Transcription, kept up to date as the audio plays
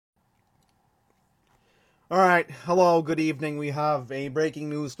Alright, hello, good evening. We have a breaking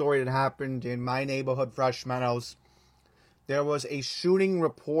news story that happened in my neighborhood, Fresh Meadows. There was a shooting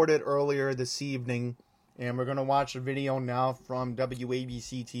reported earlier this evening, and we're going to watch a video now from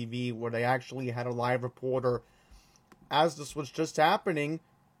WABC TV where they actually had a live reporter as this was just happening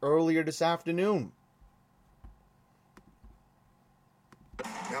earlier this afternoon.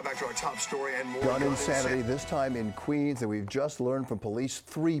 Now back to our top story and more. Gun insanity, this time in Queens, and we've just learned from police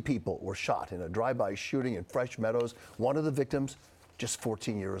 3 people were shot in a drive-by shooting in Fresh Meadows. One of the victims, just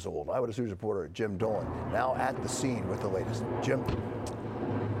 14 years old. Eyewitness News reporter Jim Dolan now at the scene with the latest. Jim.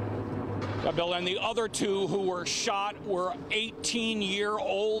 Yeah, Bill, and the other 2 who were shot were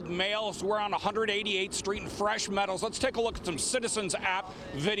 18-year-old males. We're on 188th Street in Fresh Meadows. Let's take a look at some Citizens app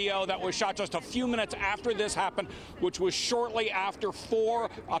video that was shot just a few minutes after this happened, which was shortly after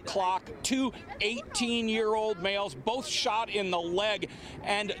 4 o'clock. 2 18-year-old males, both shot in the leg.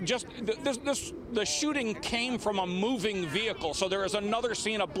 And just the shooting came from a moving vehicle. So there is another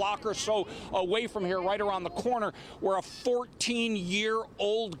scene a block or so away from here, right around the corner, where a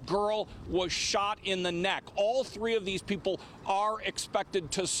 14-year-old girl was shot in the neck. All 3 of these people are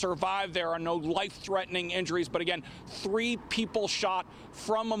expected to survive. There are no life-threatening injuries, but again, 3 people shot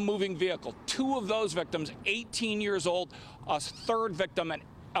from a moving vehicle. 2 of those victims, 18 years old. A 3rd victim, a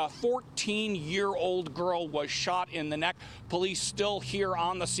 14-year-old girl, was shot in the neck. Police still here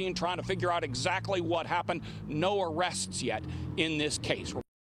on the scene trying to figure out exactly what happened. No arrests yet in this case. So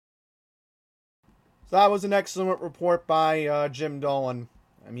that was an excellent report by Jim Dolan.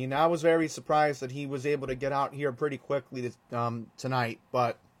 I mean, I was very surprised that he was able to get out here pretty quickly tonight,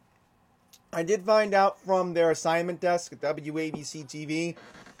 but I did find out from their assignment desk at WABC TV,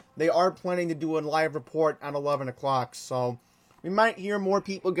 they are planning to do a live report at 11 o'clock, so we might hear more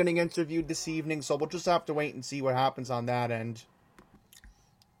people getting interviewed this evening, so we'll just have to wait and see what happens on that end.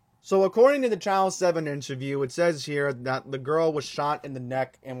 So according to the Channel 7 interview, it says here that the girl was shot in the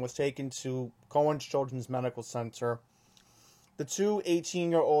neck and was taken to Cohen's Children's Medical Center. The 2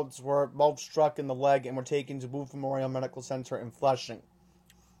 18-year-olds were both struck in the leg and were taken to Booth Memorial Medical Center in Flushing.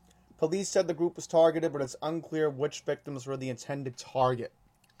 Police said the group was targeted, but it's unclear which victims were the intended target.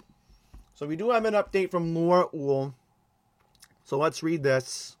 So we do have an update from Laura Uhl. So let's read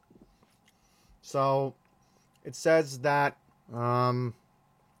this. So it says that, hang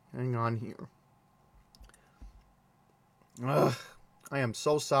on here. I am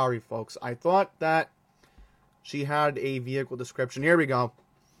so sorry, folks. I thought that she had a vehicle description. Here we go.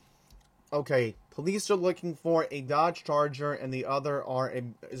 Okay, police are looking for a Dodge Charger, and the other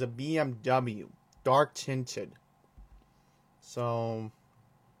is a BMW, dark tinted. So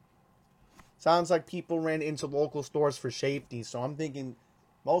sounds like people ran into local stores for safety. So I'm thinking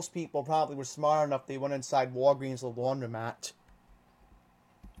most people probably were smart enough they went inside Walgreens or laundromat.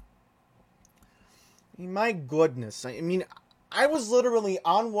 I mean, my goodness. I mean, I was literally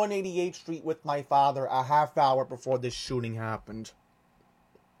on 188th Street with my father a half hour before this shooting happened.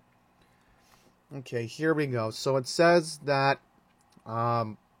 Okay, here we go. So it says that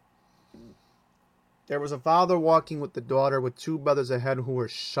there was a father walking with the daughter with 2 brothers ahead who were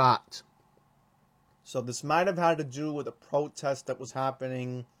shot. So this might have had to do with a protest that was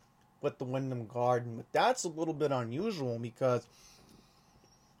happening with the Wyndham Garden. But that's a little bit unusual because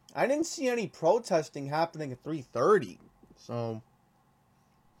I didn't see any protesting happening at 3:30. So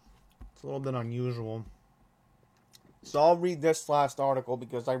it's a little bit unusual. So I'll read this last article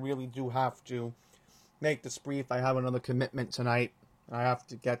because I really do have to make this brief. I have another commitment tonight I have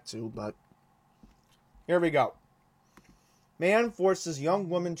to get to, but here we go. Man forces young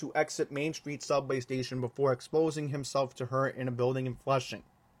woman to exit Main Street subway station before exposing himself to her in a building in Flushing.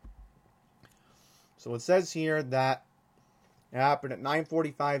 So it says here that it happened at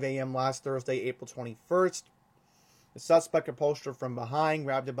 9:45 a.m. last Thursday, April 21st. The suspect approached her from behind,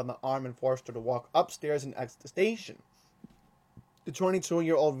 grabbed her by the arm, and forced her to walk upstairs and exit the station. The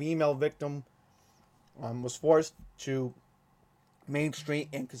 22-year-old female victim was forced to Main Street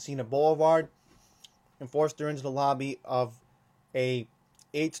and Casino Boulevard and forced her into the lobby of a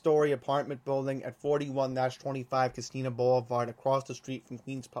 8-story apartment building at 41-25 Casino Boulevard across the street from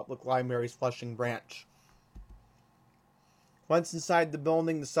Queens Public Library's Flushing branch. Once inside the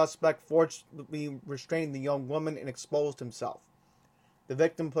building, the suspect forcibly restrained the young woman and exposed himself. The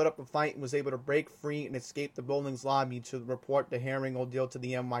victim put up a fight and was able to break free and escape the building's lobby to report the harrowing ordeal to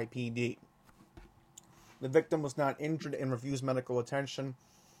the NYPD. The victim was not injured and refused medical attention,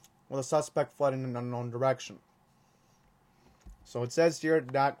 while the suspect fled in an unknown direction. So it says here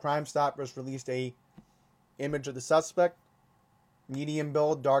that Crime Stoppers released a image of the suspect. Medium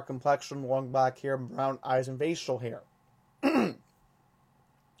build, dark complexion, long black hair, brown eyes, and facial hair.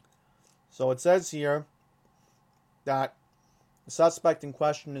 So it says here that the suspect in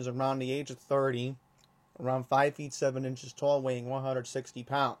question is around the age of 30, around 5 feet 7 inches tall, weighing 160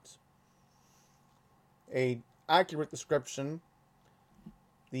 pounds. A accurate description: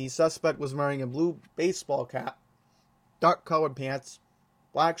 the suspect was wearing a blue baseball cap, dark colored pants,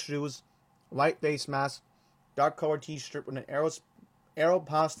 black shoes, white face mask, dark colored t-shirt with an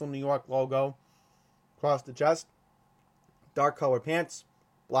Aeropostale New York logo across the chest, dark colored pants,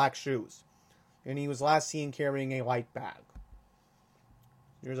 black shoes. And he was last seen carrying a light bag.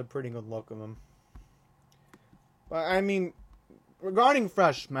 Here's a pretty good look of him. But I mean, regarding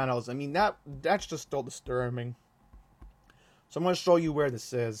Fresh Meadows, I mean, that's just still disturbing. So I'm going to show you where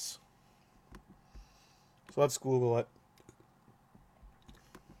this is. So let's Google it.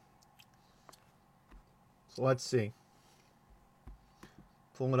 So let's see.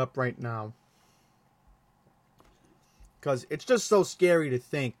 Pull it up right now. Because it's just so scary to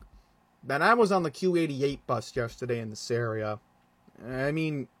think that I was on the Q88 bus yesterday in this area. I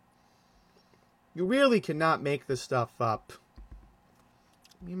mean, you really cannot make this stuff up.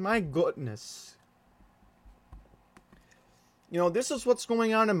 I mean, my goodness. You know, this is what's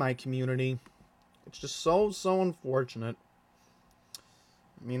going on in my community. It's just so unfortunate.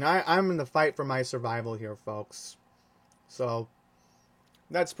 I mean, I'm in the fight for my survival here, folks. So,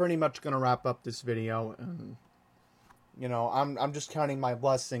 that's pretty much going to wrap up this video. And, you know, I'm just counting my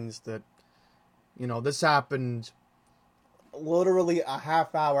blessings that, you know, this happened literally a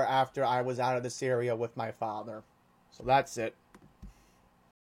half hour after I was out of this area with my father. So that's it.